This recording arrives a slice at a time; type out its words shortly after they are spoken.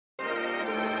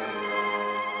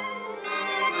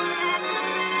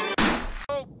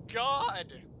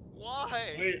god!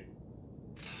 Why? Wait.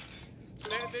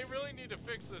 They really need to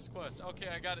fix this quest. Okay,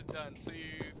 I got it done. So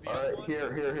you. Alright,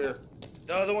 here.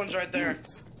 The other one's right there.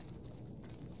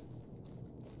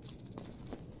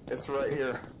 It's right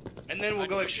here. And then we'll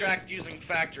go extract using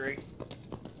factory.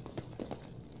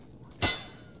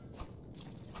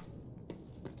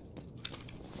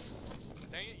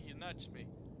 Dang it, you nudged me.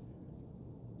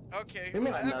 Okay, What do you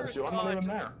mean I whoever nudged you? I'm not even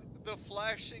thought there. the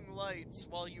flashing lights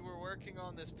while you were working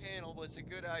on this panel was a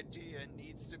good idea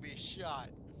needs to be shot.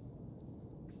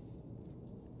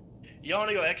 You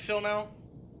wanna go exfil now?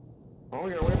 Oh,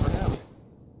 we gotta wait for him.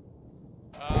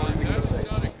 That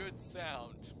was not a good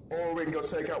sound. Or we can go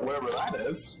take out whatever that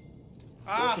is.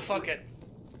 Ah, fuck it.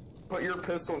 Put your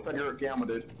pistol inside your gamma,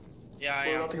 dude. Yeah, I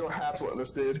We're am. about to go hatchlet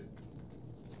this dude.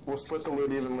 We'll split the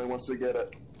loot evenly once we get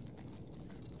it.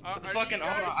 Are fucking- you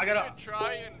guys hold on, I gotta- gonna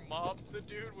try and mob the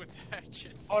dude with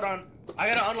hatchets? Hold on. I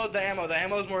gotta unload the ammo. The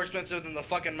ammo's more expensive than the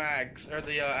fucking mags. Or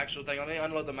the actual thing. Let me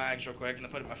unload the mags real quick and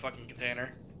then put it in my fucking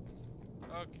container.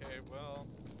 Okay, well...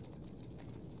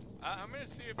 I'm gonna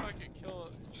see if I can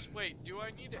kill... Wait, do I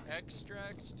need to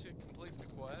extract to complete the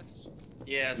quest?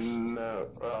 Yes. No,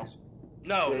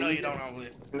 No, yeah, no, you you don't, I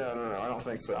believe. no, I don't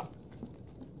think so.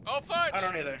 Oh, fudge! I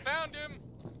don't either. Found him!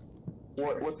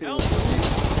 What's he? Help!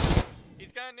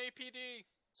 He's got an APD.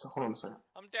 So, hold on a second.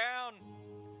 I'm down.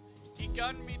 He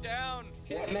gunned me down.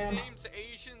 What, His man? name's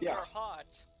Asians Yeah. Are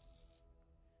Hot.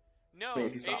 No,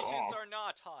 Wait, he's not Asians hot. are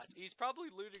not hot. He's probably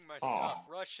looting my Aw. stuff.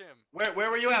 Rush him. Where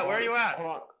were you at? Where are you at? Hold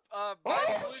on. By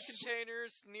the Oh! blue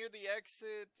containers near the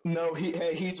exit. No,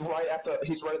 he's right at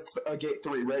gate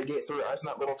 3, right at gate 3. I was in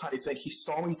that little tiny thing. He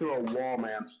saw me through a wall,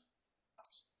 man.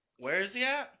 Where is he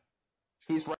at?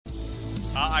 He's right.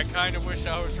 I kind of wish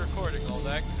I was recording all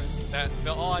that because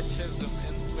the autism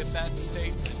with that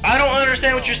statement. I don't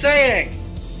understand what you're saying!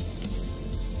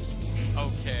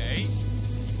 Okay.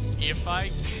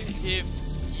 If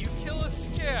you kill a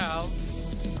scav,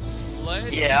 let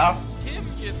him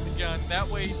get the gun. That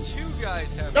way, two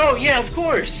guys have. Oh, guns. yeah, of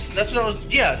course! That's what I was.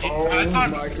 Yeah. Oh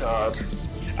my god.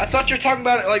 I thought you were talking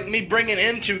about it like me bringing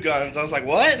in 2 guns. I was like,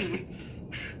 what?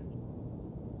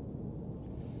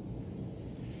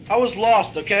 I was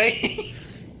lost, okay?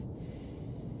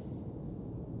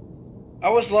 I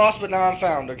was lost, but now I'm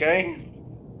found, okay?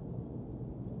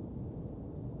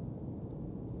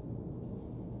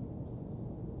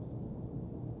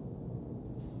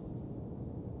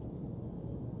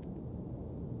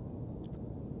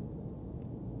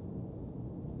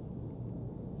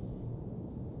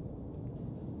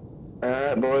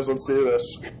 Alright, boys, let's do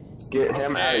this. Let's get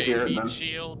him out of here. Meat Then.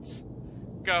 shields.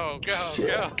 Go.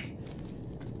 Shit.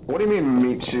 What do you mean,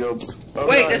 meat shields? Oh,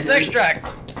 Wait, God, this is here- extract!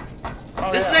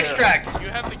 Oh, This is yeah, extract! You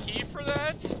have the key for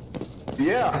that?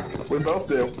 Yeah, we both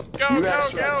do. Go, You go,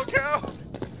 extract. go!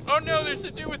 Oh no, there's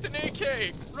a dude with an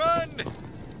AK! Run!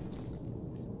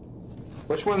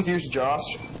 Which one's use Josh?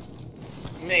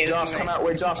 Me, Josh, come out.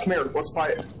 Wait, Josh, come here. Let's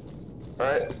fight.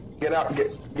 Alright, get out.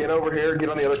 Get over here. Get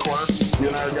on the other corner. You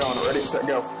and I are going. Ready, set,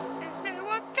 go.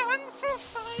 We're going for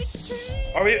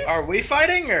fighting! Are we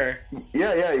fighting, or?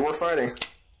 Yeah, we're fighting.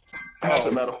 Pass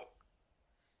it, metal.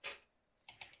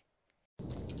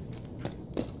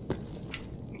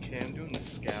 Okay, I'm doing the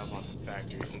scav on the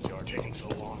factory since you are taking so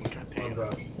long. God damn.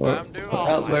 I'm doing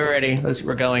Oh, we're ready.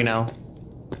 We're going now.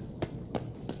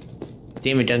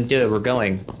 Demon, don't do it. We're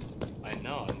going. I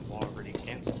know, I'm already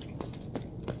canceling.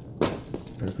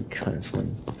 Better be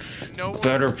canceling. No one's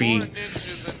Better more be.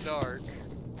 ninja than dark.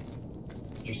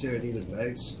 Did you say I needed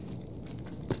bags?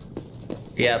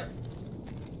 Yep.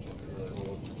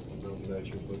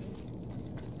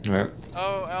 Alright.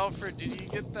 Oh, Alfred, did you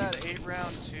get that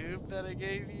 8-round tube that I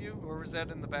gave you? Or was that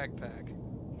in the backpack?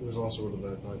 It was also in the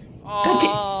backpack.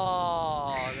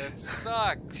 Oh, that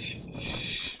sucks.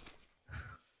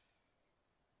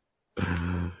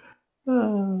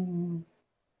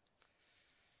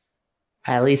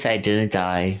 At least I didn't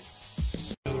die.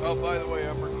 Oh, by the way,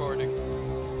 I'm recording.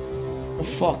 Oh,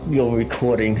 fuck your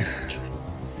recording.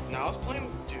 Now, I was playing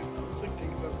with, dude, I was like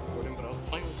thinking about recording, but I was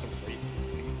playing with some racist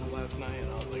people last night,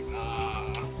 and I was like,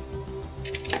 nah.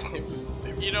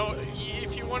 You know,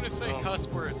 if you want to say cuss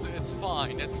words, it's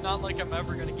fine. It's not like I'm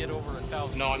ever gonna get over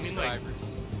 1,000 No, I mean,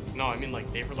 subscribers. No, I mean,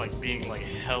 like, they were, like, being, like,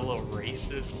 hella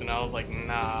racist, and I was like,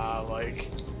 nah, like,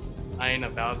 I ain't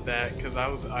about that, because I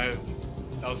was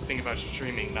thinking about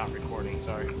streaming, not recording,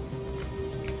 sorry.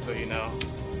 So, you know,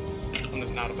 I'm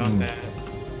just not about that.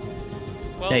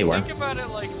 Well, There you think are. about it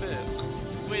like this.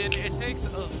 When it takes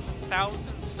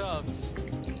 1,000 subs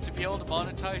to be able to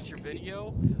monetize your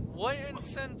video, what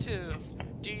incentive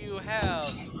do you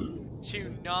have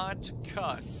to not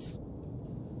cuss?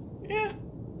 Yeah.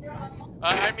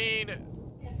 I mean,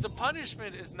 the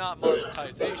punishment is not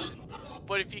monetization.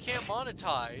 But if you can't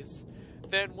monetize,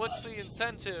 then what's the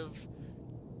incentive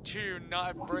to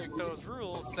not break those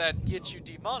rules that get you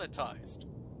demonetized?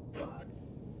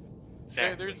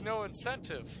 Exactly. There's no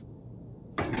incentive.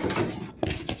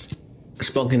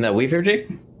 Smoking that weaver dick?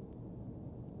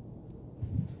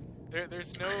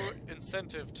 There's no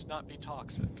incentive to not be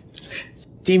toxic.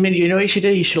 Demon, you know what you should do?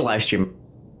 You should live stream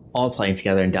all playing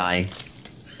together and dying.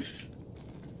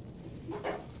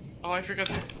 Oh, I forgot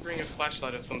to bring a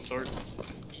flashlight of some sort.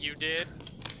 You did?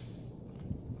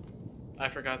 I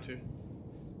forgot to.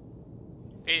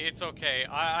 It's okay.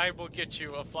 I will get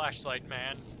you a flashlight,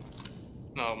 man.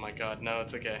 Oh my god, no,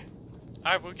 it's okay.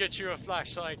 I will get you a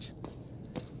flashlight.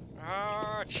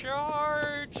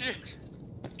 Charge!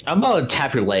 I'm about to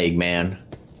tap your leg, man.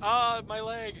 My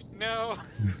leg. No.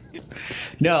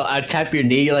 No, I tap your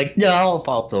knee, you're like, no,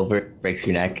 pops over, breaks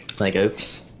your neck. Like,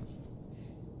 oops.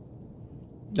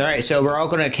 Alright, so we're all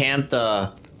gonna camp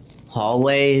the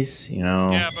hallways, you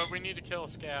know. Yeah, but we need to kill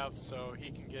Scavs so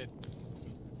he can get...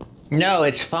 No,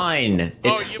 it's fine.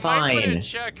 It's you fine. might want to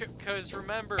check, because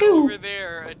remember, over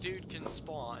there, a dude can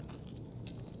spawn.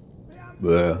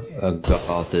 Yeah, I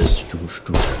got this.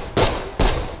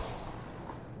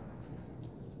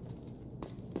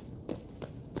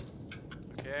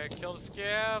 Okay, I killed a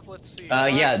Scav. Let's see. Yeah,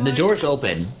 the Flashlight? door's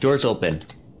open. Door's open.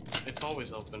 It's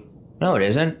always open. No, it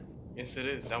isn't. Yes, it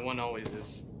is. That one always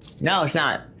is. No, it's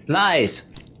not. Lies.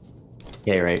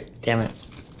 Yeah, you're right. Damn it.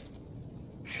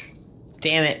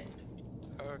 Damn it.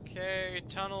 Okay,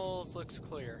 tunnels looks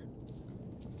clear.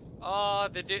 Oh,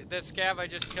 the Scav I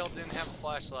just killed didn't have a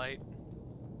flashlight.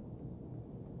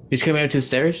 He's coming up to the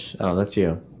stairs? Oh, that's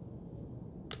you.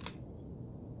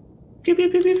 Pew, pew,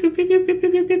 pew, pew, pew, pew, pew, pew,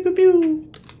 pew, pew, pew, pew.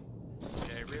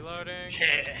 Okay, reloading.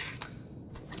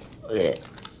 Yeah.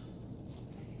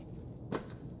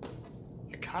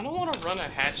 I kind of want to run a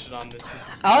hatchet on this.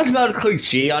 I was about to click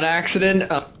G on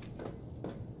accident.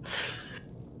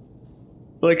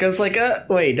 Like, I was like,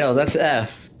 wait, no, that's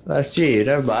F. That's G,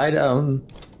 never mind,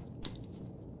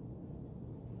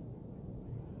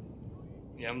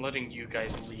 Yeah, I'm letting you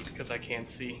guys lead because I can't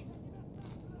see.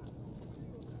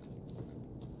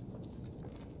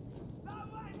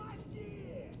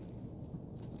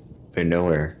 We're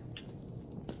nowhere.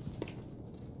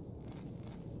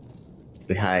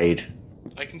 We hide.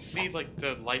 I can see like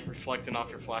the light reflecting off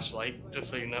your flashlight,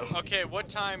 just so you know. Okay, what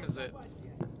time is it?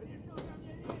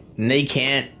 And they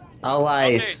can't. All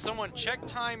lies. Okay, someone check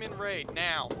time in raid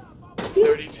now.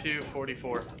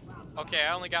 32:44. Okay,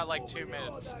 I only got like 2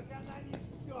 minutes.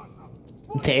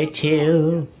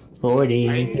 32, 40,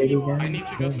 I 39. need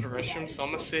to go to the restroom, so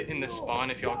I'm gonna sit in this spawn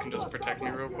if y'all can just protect me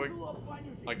real quick.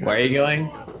 Like, Where are you going?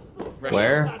 restroom.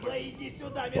 Where?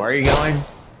 Where are you going?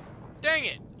 Dang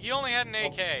it! You only had an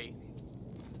AK.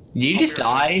 Did you just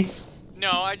die?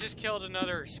 No, I just killed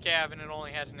another Scav and it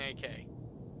only had an AK.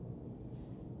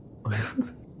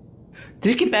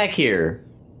 Just get back here.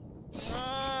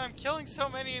 I'm killing so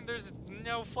many and there's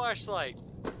no flashlight.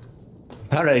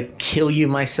 How to kill you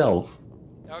myself.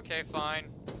 Okay, fine.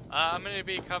 I'm gonna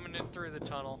be coming in through the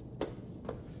tunnel.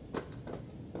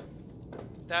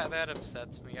 That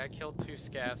upsets me. I killed 2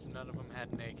 Scavs and none of them had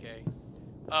an AK.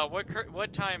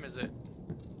 What time is it?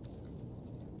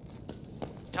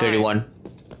 Time.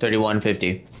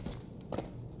 31:50.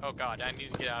 Oh god, I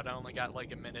need to get out. I only got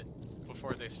like a minute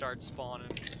before they start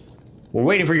spawning. We're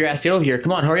waiting for your ass to get over here.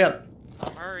 Come on, hurry up.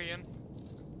 I'm hurrying.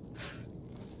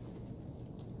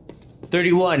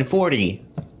 31:40.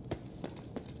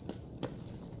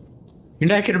 You're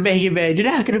not gonna make it, man. You're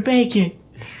not gonna make it.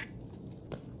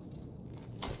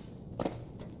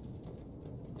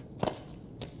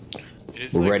 It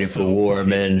is, We're like, ready for so war, pitch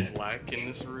man. Black in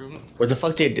this room. Where the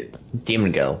fuck did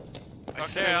Demon go? I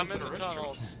said Okay, I I'm went in to the restroom.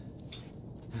 tunnels.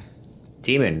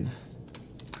 Demon.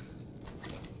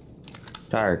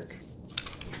 Dark.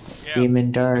 Yeah.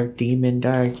 Demon dark,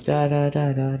 da da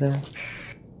da da da.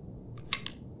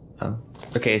 Oh.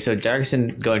 Okay, so Dark's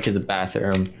going to the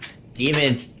bathroom.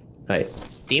 Demon's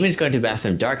going to the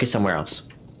bathroom. Dark is somewhere else.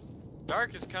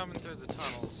 Dark is coming through the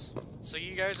tunnels. So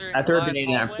you guys are in I throw a glass grenade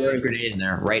in. I'm hallway? throwing a grenade in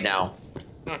there right now.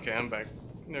 Okay, I'm back.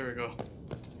 There we go.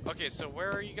 Okay, so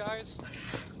where are you guys?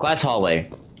 Glass hallway.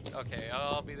 Okay,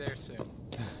 I'll be there soon.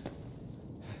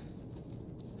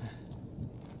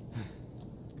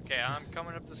 Okay, I'm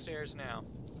coming up the stairs now.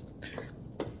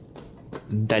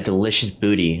 That delicious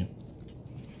booty.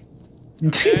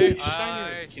 Okay,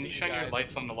 Can you shine your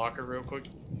lights on the locker real quick?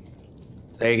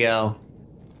 There you go.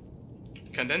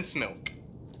 Condensed milk.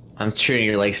 I'm shooting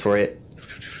your legs for it.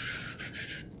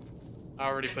 I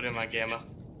already put in my gamma.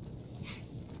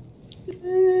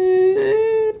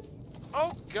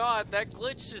 Oh god, that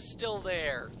glitch is still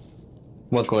there.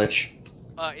 What glitch?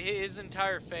 His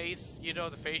entire face, you know,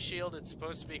 the face shield, it's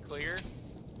supposed to be clear.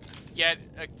 Yet,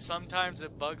 sometimes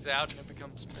it bugs out and it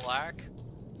becomes black.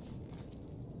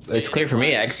 It's clear for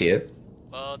me, I can see it.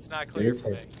 Well, it's not clear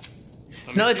for me.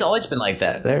 No, it's always been like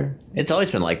that. It's always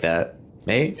been like that,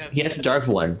 mate. Yeah. He has the dark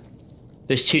one.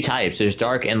 There's two types. There's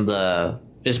dark and the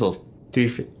visible.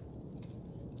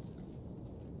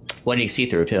 One you can see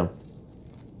through, too.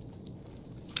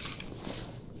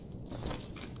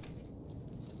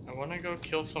 I want to go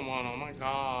kill someone. Oh my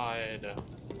god.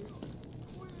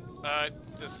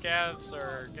 The scavs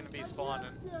are gonna be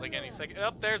spawning like any second.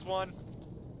 Oh, there's one.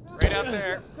 Right out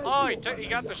there. Oh, he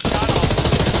got the shot off.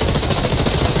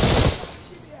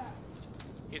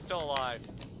 He's still alive.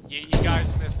 You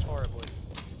guys missed horribly.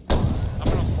 I'm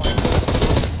gonna flank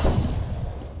him.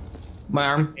 My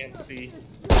arm. Can't see.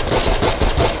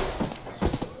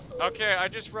 Okay, I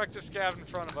just wrecked a scav in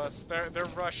front of us. They're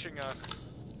rushing us.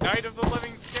 Night of the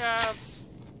Living Scavs!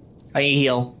 I need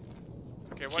heal.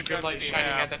 Okay, what Keep your gun light did he shining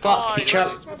have? at the Fuck, Oh, he he trapped-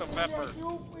 rushes with a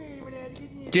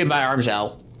pepper. Dude, my arm's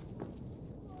out.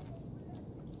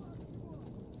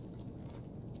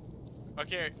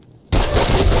 Okay.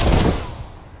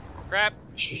 Crap.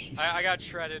 Jeez. I got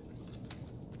shredded.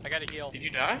 I gotta heal. Did you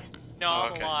die? No, Oh,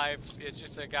 I'm okay. alive. It's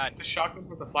just I got... The shotgun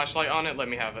with a flashlight on it. Let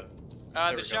me have it.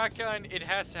 There the we go. shotgun, it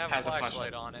has to have Has a a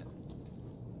flashlight flashlight. on it.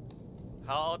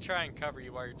 I'll try and cover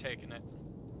you while you're taking it.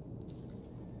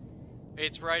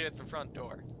 It's right at the front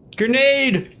door.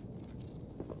 Grenade!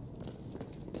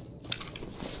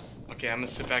 Okay, I'm gonna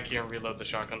sit back here and reload the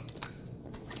shotgun.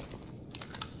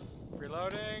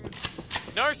 Reloading.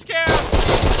 No scav!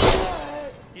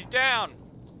 He's down.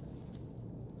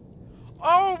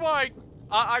 Oh my!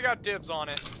 I got dibs on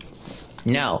it.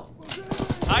 No.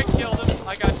 I killed him.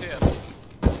 I got dibs.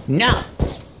 No!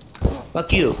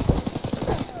 Fuck you.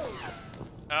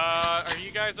 Are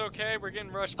you guys okay? We're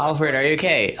getting rushed. by Alfred, are you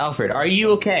okay? Alfred, are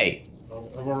you okay?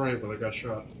 I'm alright, but I got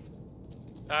shot.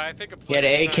 I think a Get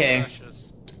police AK. trying to rush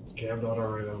us. Okay, I'm not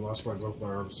alright. I lost both my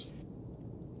arms.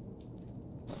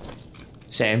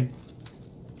 Same.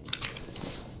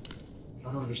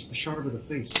 I don't know, I shot him in the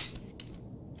face.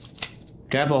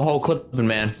 Grab a whole clipping,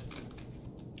 man.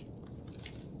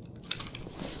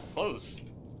 Close.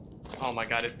 Oh my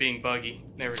god, it's being buggy.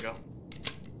 There we go.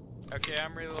 Okay,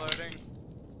 I'm reloading.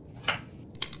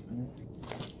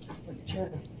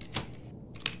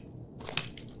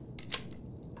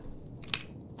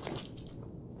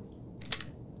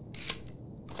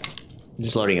 I'm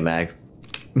just loading a mag.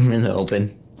 In the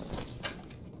open.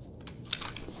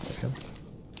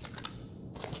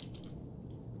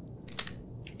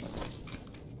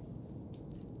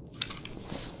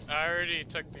 I already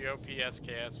took the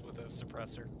OPSKS with a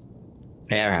suppressor.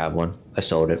 Yeah, I have one. I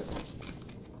sold it.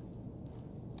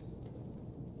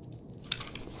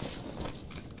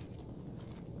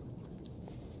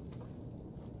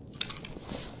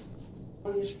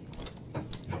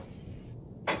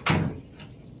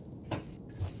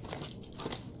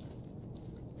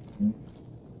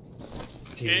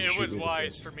 It was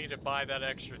wise for me to buy that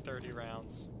extra 30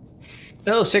 rounds.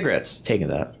 Oh, cigarettes. Taking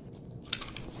that.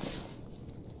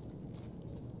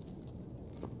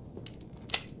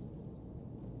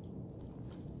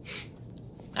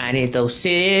 I need those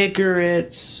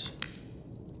cigarettes.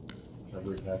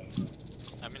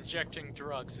 I'm injecting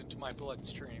drugs into my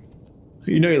bloodstream.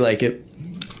 You know you like it.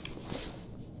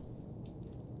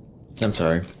 I'm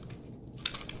sorry.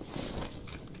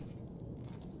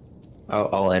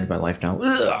 I'll end my life now.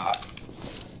 Ugh.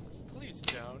 Please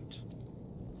don't.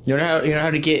 You know how you know how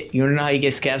you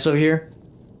get scavs over here?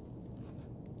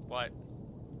 What?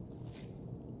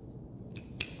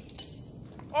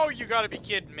 Oh, you gotta be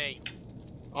kidding me.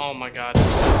 Oh my god.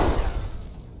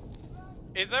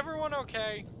 Is everyone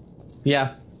okay?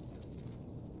 Yeah.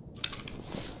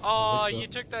 Oh, so. you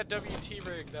took that WT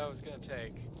rig that I was gonna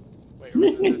take. Wait, or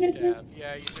was it this scav?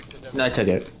 Yeah, you took the WT. No, I took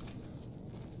it.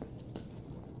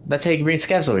 That's how you can bring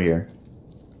scavs over here.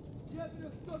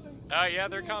 Yeah,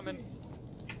 they're coming.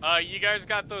 You guys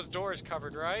got those doors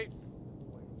covered, right?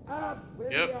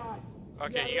 Yep.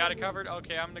 Okay, you got it covered?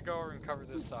 Okay, I'm gonna go over and cover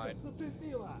this side.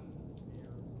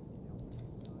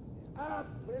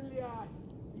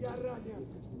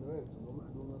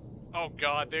 Oh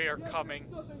god, they are coming.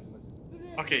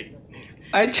 Okay.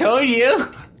 I told you.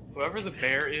 Whoever the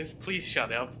bear is, please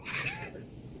shut up.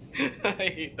 I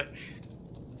hate that.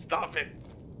 Stop it.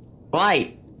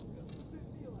 Why?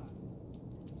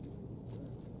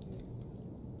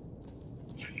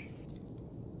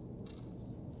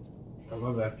 I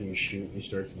love after you shoot, he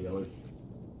starts yelling.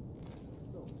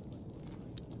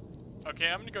 Okay,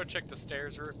 I'm gonna go check the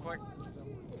stairs real quick.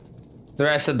 The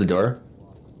rest of the door.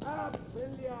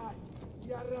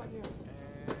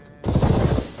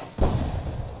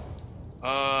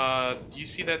 You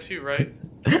see that too, right?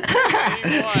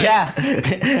 Yeah.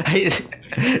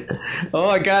 Oh,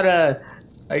 I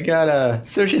gotta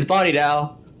search his body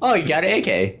now. Oh, you got an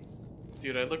AK.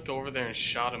 Dude, I looked over there and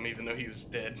shot him even though he was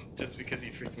dead, just because he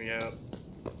freaked me out.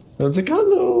 I was like,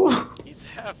 hello. He's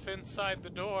half inside the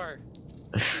door.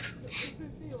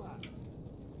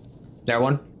 There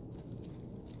one.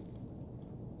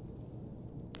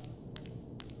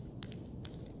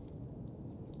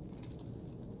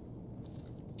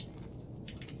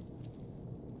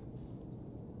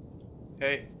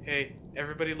 Hey,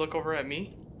 everybody look over at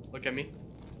me. Look at me.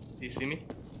 Do you see me?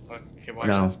 Okay, watch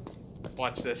No. this.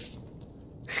 Watch this.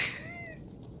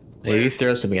 Hey, you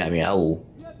throw something at me. Oh.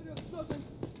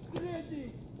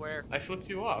 Where? I flipped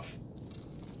you off.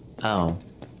 Oh.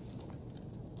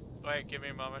 Wait, give me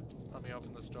a moment. Let me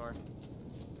open this door.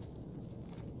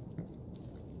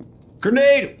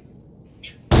 Grenade!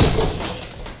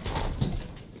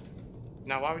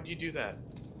 Now, why would you do that?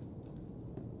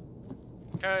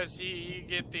 Because you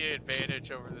get the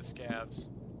advantage over the scavs.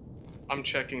 I'm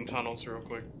checking tunnels real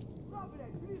quick.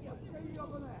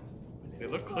 They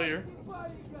look clear.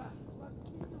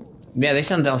 Yeah, they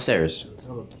sound downstairs.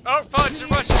 Oh, fudge, they're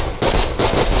rushing!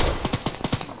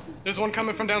 There's one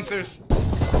coming from downstairs.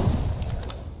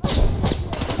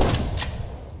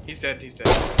 He's dead, he's dead.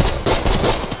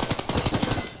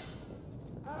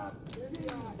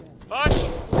 Fudge!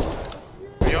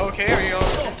 Are you okay? Are you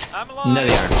okay? I'm alive! No,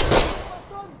 they aren't.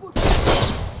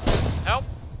 Help!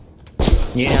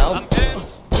 You need help? I'm pinned!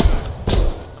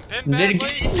 I'm pinned Did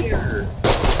badly! get in here?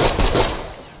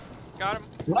 Got him!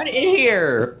 What in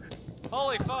here?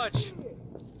 Holy fudge!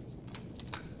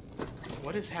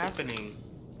 What is happening?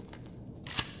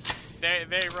 They're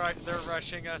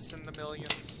rushing us in the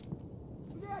millions.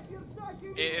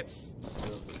 It's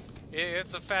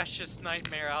a fascist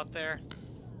nightmare out there.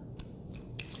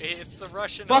 It's the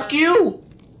Russian. Fuck army. you!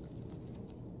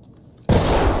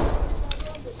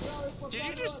 Did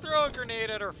you just throw a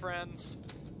grenade at our friends?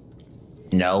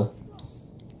 No.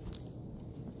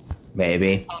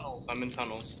 Maybe. Tunnels, I'm in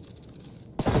tunnels.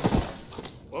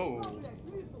 Whoa.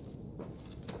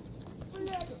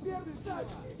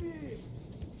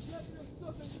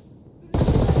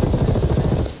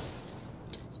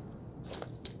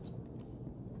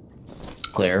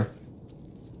 Clear.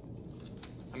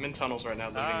 I'm in tunnels right now,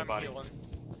 looting the I'm body. healing.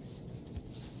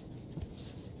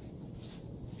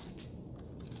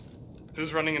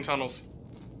 Who's running in tunnels?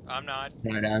 I'm not.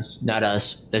 Not us. Not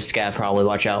us. There's scav probably.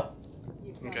 Watch out.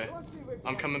 Okay.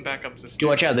 I'm coming back up the stairs. Do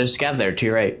watch out. There's a scav there to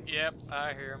your right. Yep,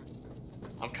 I hear him.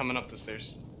 I'm coming up the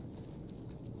stairs.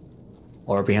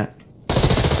 Or behind.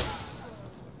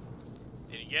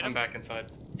 Did you get I'm him? back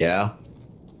inside. Yeah.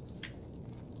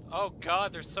 Oh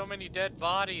god, there's so many dead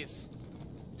bodies.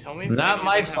 Tell me. If Not any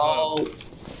my of them have fault.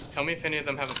 Tell me if any of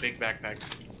them have a big backpack.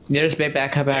 There's a big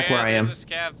backpack where I am. There's a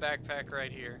scav backpack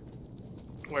right here.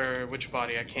 Which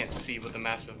body? I can't see with a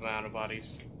massive amount of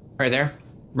bodies. Right there.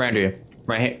 Right under you.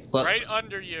 Right here. Look. Right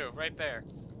under you, right there.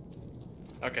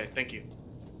 Okay, thank you.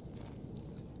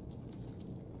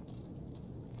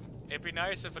 It'd be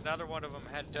nice if another one of them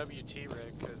had WT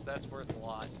rig, because that's worth a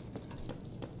lot.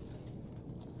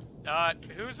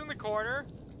 Who's in the corner?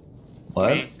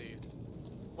 What? Let's see.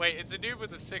 Wait, it's a dude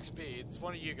with a 6B. It's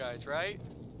one of you guys, right?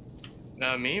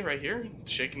 Me right here,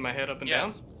 shaking my head up and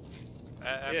Yes. down.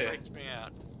 That Yeah. freaks me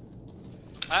out.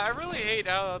 I really hate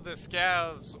how the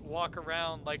scavs walk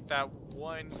around like that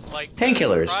one, like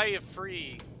Painkillers. Cry of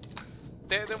Free.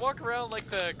 They walk around like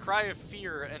the Cry of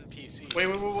Fear NPC.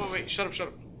 Wait! Shut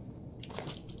up!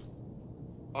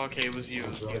 Okay, it was you. It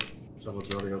was you.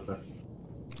 Someone's running out there.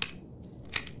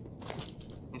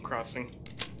 I'm crossing.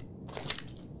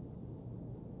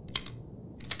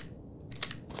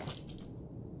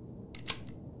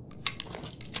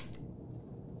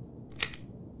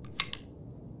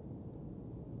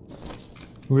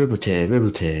 Ribbleted.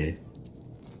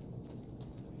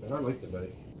 Man, I like the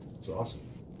night. It's awesome.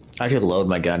 I should load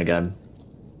my gun again.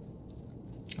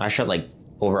 I shot like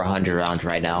over 100 rounds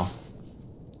right now.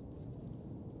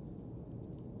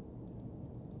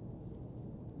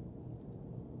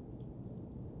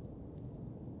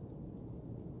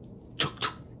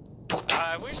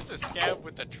 I wish the scav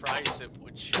with the tricep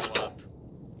would show up.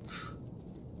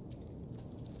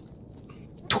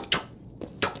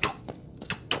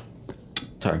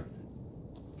 Sorry.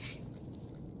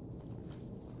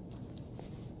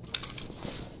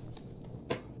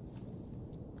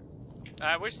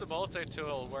 I wish the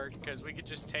multi-tool worked, because we could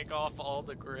just take off all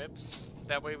the grips.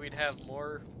 That way we'd have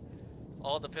more...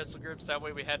 all the pistol grips, that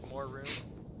way we had more room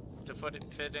to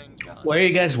fit in guns. Where are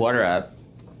you guys water at?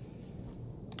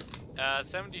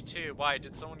 72. Why,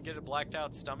 did someone get a blacked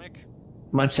out stomach?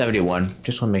 I'm on 71.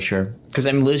 Just want to make sure. Because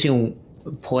I'm losing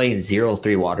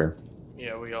 0.03 water.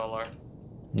 Yeah, we all are.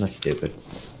 That's stupid.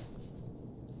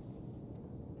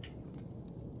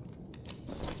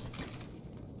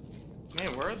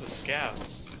 Man, where are the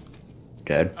scavs?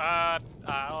 Good.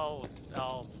 I'll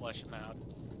flush them out.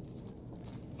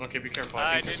 Okay, be careful.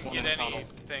 I think didn't there's get one in tunnel.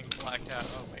 anything blacked out.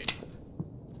 Oh, wait.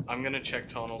 I'm gonna check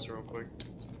tunnels real quick.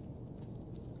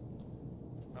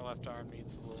 My left arm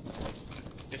needs a little...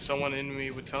 Is someone in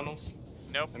me with tunnels?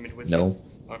 Nope. I mean, with No.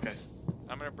 Okay.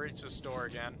 I'm gonna breach the store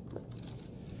again.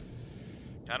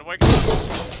 Time to wake up.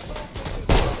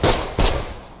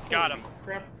 Got him.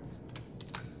 Crap.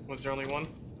 Was there only one?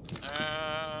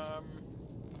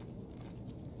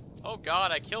 Oh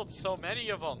god, I killed so many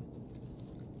of them.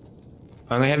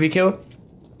 How many have you killed?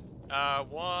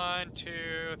 1, 2,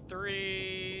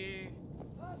 3.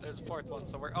 There's a fourth one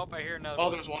somewhere. Oh, I hear another Oh,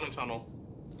 one. there's one in tunnel.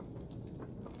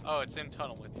 Oh, it's in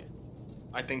tunnel with you.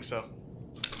 I think so.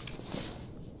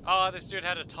 Oh, this dude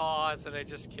had a Taz that I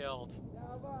just killed.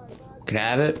 Can I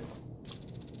have it?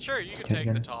 Sure, you can Okay, take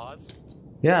yeah. the Taz.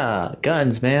 Yeah,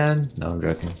 guns, man. No, I'm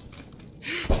joking.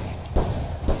 Wait,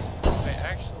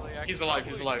 actually, I He's can alive,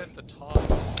 probably he's alive. fit the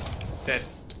Taz. Dead.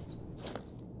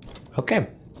 Okay.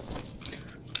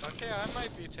 Okay, I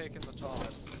might be taking the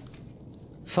Taz.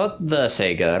 Fuck the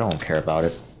Sega. I don't care about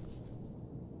it.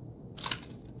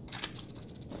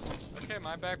 Okay,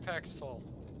 my backpack's full.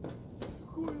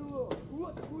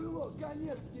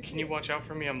 Can you watch out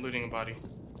for me? I'm looting a body.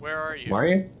 Where are you? Where are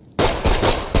you?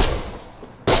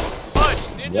 Fudge!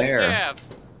 Ninja Where? Scav!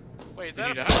 Wait, is Did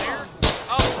that you a die? player?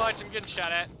 Oh, Fudge, I'm getting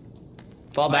shot at.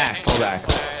 Fall back. Hey, Fall back.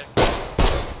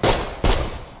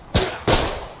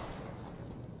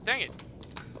 Dang it.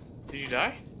 Did you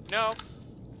die? No.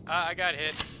 I got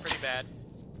hit pretty bad.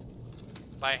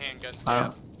 By a handgun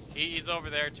scav. He's over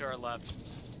there to our left.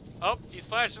 Oh, he's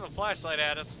flashing a flashlight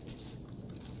at us.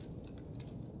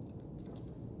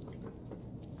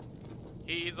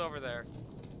 He's over there.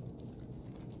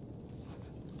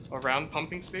 Around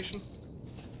pumping station?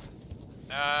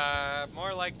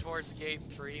 More like towards gate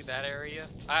 3, that area.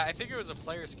 I think it was a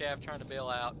player scav trying to bail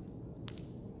out.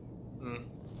 Hmm.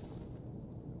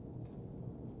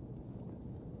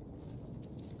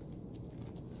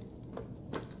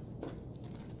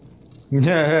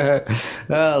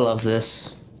 I love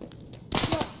this.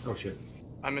 Oh shit.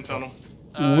 I'm in tunnel.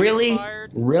 Really?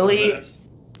 Fired. Really?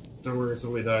 Don't worry,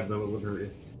 somebody died, but it wouldn't hurt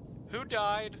you. Who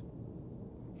died?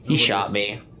 He shot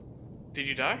me. Did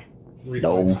you die?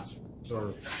 Reflexes.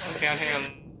 Sorry. Okay, hang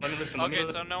on. Let me listen. Let me Okay,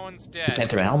 listen. so no one's Can't dead.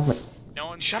 throw a helmet. No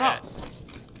one's Shut dead.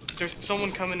 up! There's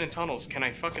someone coming in tunnels. Can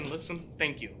I fucking listen?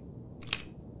 Thank you.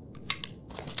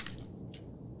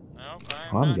 Nope, I'm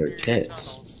Calm not your near tits.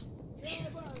 tunnels.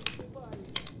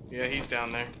 Yeah, he's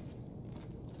down there.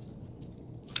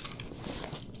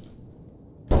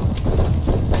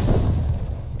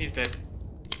 He's dead.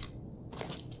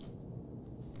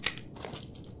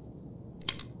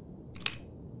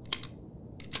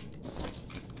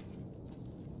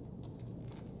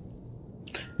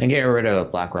 And get rid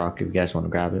of Black Rock if you guys want to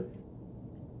grab it.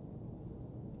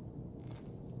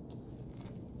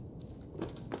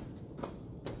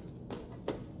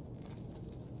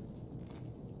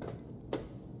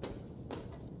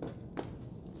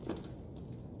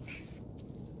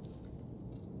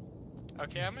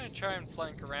 Okay, I'm gonna try and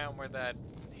flank around where that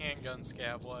handgun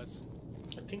scav was.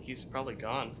 I think he's probably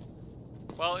gone.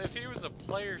 Well, if he was a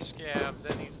player scav,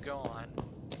 then he's gone.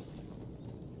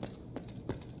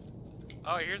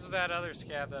 Oh, here's that other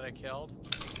scav that I killed.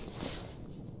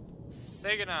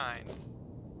 Sega 9.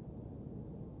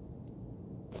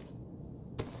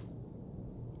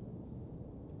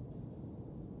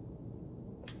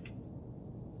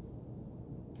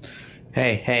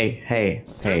 Hey.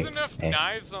 There's enough hey.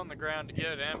 knives on the ground to get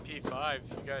an MP5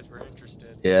 if you guys were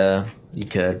interested. Yeah, you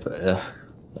could, but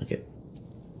fuck it.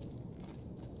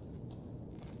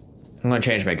 I'm gonna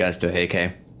change my guns to a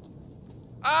AK.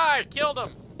 Ah, I killed him!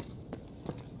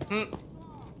 Hmm.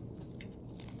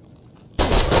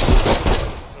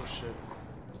 Oh shit.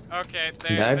 Okay,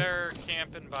 died? they're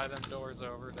camping by them doors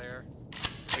over there.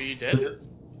 Are you dead?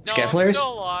 No, Scav I'm players?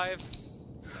 still alive.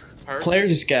 Hurt?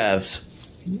 Players or scavs?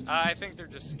 I think they're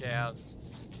just scavs.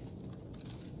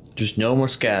 Just no more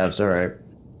scavs, alright.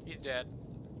 He's dead.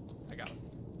 I got him.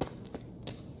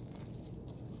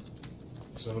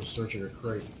 Someone's searching a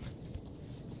crate.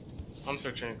 I'm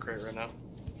searching a crate right now.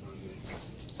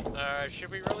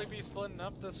 Should we really be splitting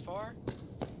up this far?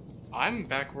 I'm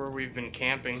back where we've been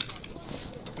camping.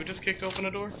 Who just kicked open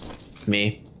a door?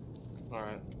 Me.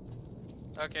 Alright.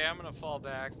 Okay, I'm gonna fall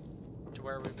back to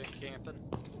where we've been camping.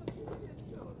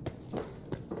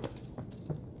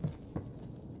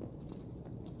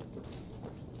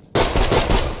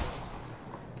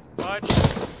 Fudge!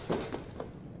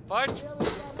 Fudge!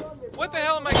 What the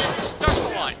hell am I getting stuck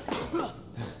on?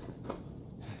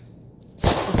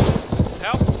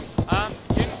 Help! I'm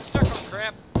getting stuck on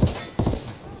crap.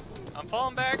 I'm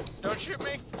falling back. Don't shoot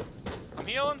me. I'm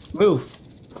healing. Move.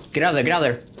 Get out of there. Get out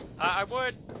of there. I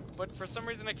would, but for some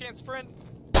reason I can't sprint.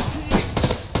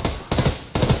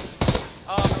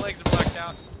 Oh, my legs are blacked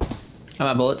out. I'm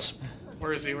out of bullets.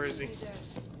 Where is he? Where is he?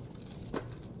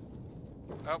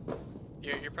 Oh,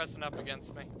 you're pressing up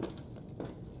against me.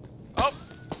 Oh!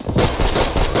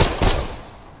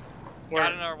 Where?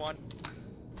 Got another one.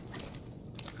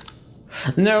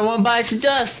 No one bites the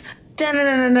dust.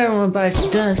 No one bites the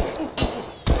dust.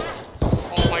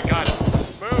 Oh my god.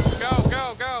 Move,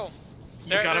 go.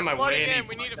 You got in my way and in.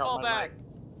 We need to fall back.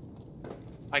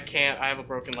 I can't. I have a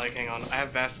broken leg. Hang on. I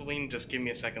have Vaseline. Just give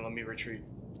me a second. Let me retreat.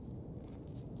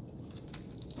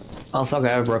 Oh fuck! I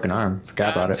have a broken arm.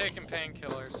 Forgot about I'm it. taking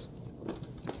painkillers.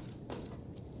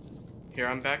 Here,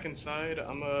 I'm back inside.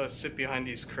 I'm gonna sit behind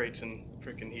these crates and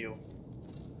freaking heal.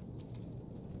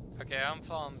 Okay, I'm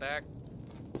falling back.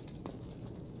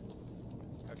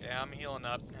 Okay, I'm healing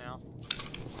up now.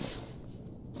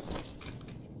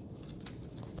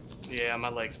 Yeah, my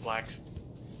leg's blacked.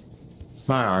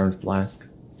 My arm's black.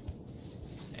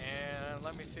 And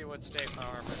let me see what state my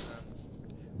armor's in.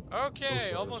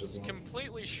 Okay, almost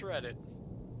completely shredded.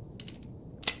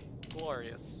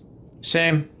 Glorious.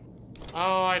 Same.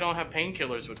 Oh, I don't have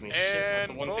painkillers with me. Shit, that's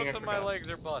the And one both thing I of my forgot. legs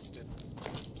are busted.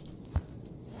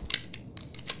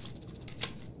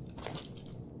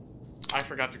 I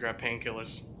forgot to grab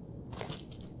painkillers.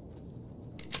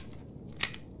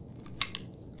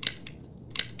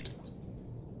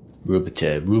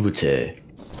 Rubite.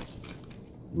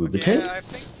 Yeah, I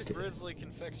think the grizzly can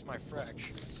fix my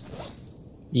fractures.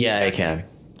 Yeah, I can.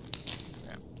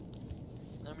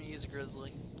 Let me use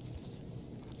grizzly.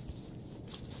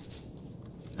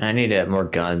 I need more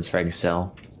guns so I can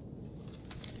sell.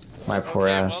 My poor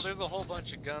Okay, ass. well, there's a whole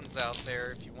bunch of guns out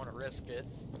there if you want to risk it.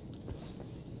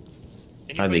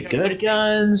 Are they good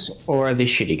guns or are they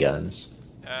shitty guns?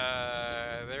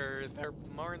 They're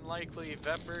more than likely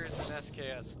Vepers and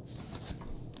SKSs.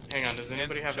 Hang on, does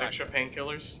anybody have extra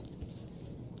painkillers?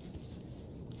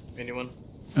 Anyone?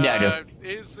 Yeah, I do.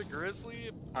 Is the grizzly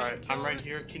a Alright, I'm painkiller? right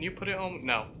here. Can you put it on?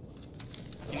 No.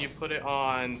 Can you put it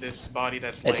on this body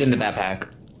that's It's in the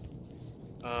backpack.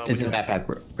 It's in the backpack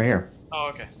right here. Oh,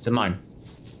 okay. It's in mine.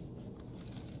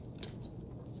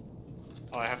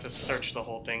 Oh, I have to search the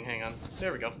whole thing. Hang on.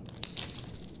 There we go.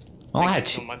 Oh, I Thank had you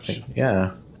so two. much.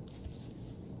 Yeah.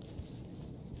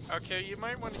 Okay, you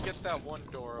might want to get that one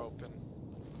door open.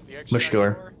 The extra Which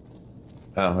door?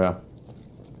 Oh, yeah.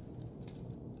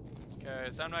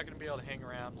 Because I'm not going to be able to hang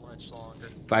around much longer.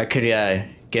 If I could get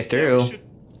Yeah, through.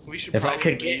 we should If I probably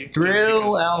could leave get just through,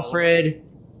 because Alfred.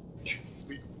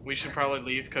 We should probably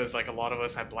leave because like a lot of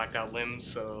us had blacked out limbs,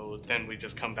 so then we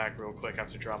just come back real quick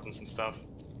after dropping some stuff.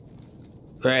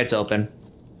 Right, it's open.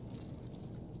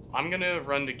 I'm gonna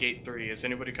run to gate 3. Is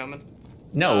anybody coming?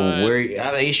 No, we're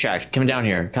out of the east track. Come down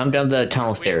here. Come down the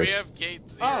tunnel stairs. We have gate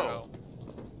 0.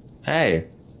 Hey.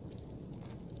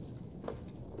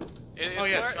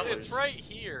 It's right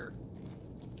here.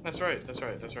 That's right. That's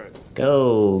right. That's right.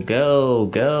 Go.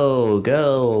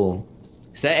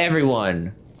 Is that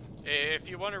everyone? If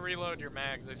you want to reload your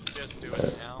mags, I suggest do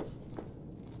it now.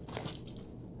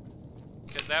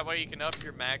 Because that way you can up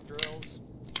your mag drills.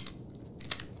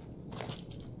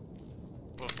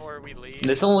 Before we leave.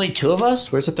 There's only 2 of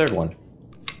us? Where's the third one?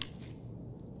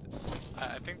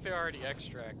 I think they're already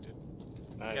extracted.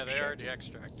 Yeah, they're already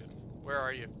extracted. Where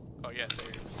are you? Oh yeah, there.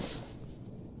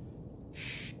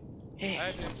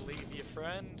 I didn't leave you,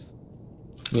 friend.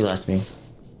 You lost me.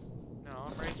 No,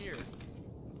 I'm right here.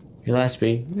 You lost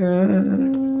me.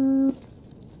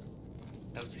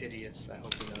 That was hideous. I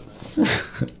hope you know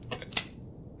that.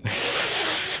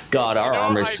 God, our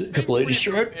armor's completely we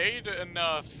destroyed. Paid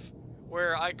enough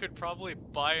where I could probably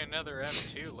buy another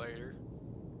M2 later.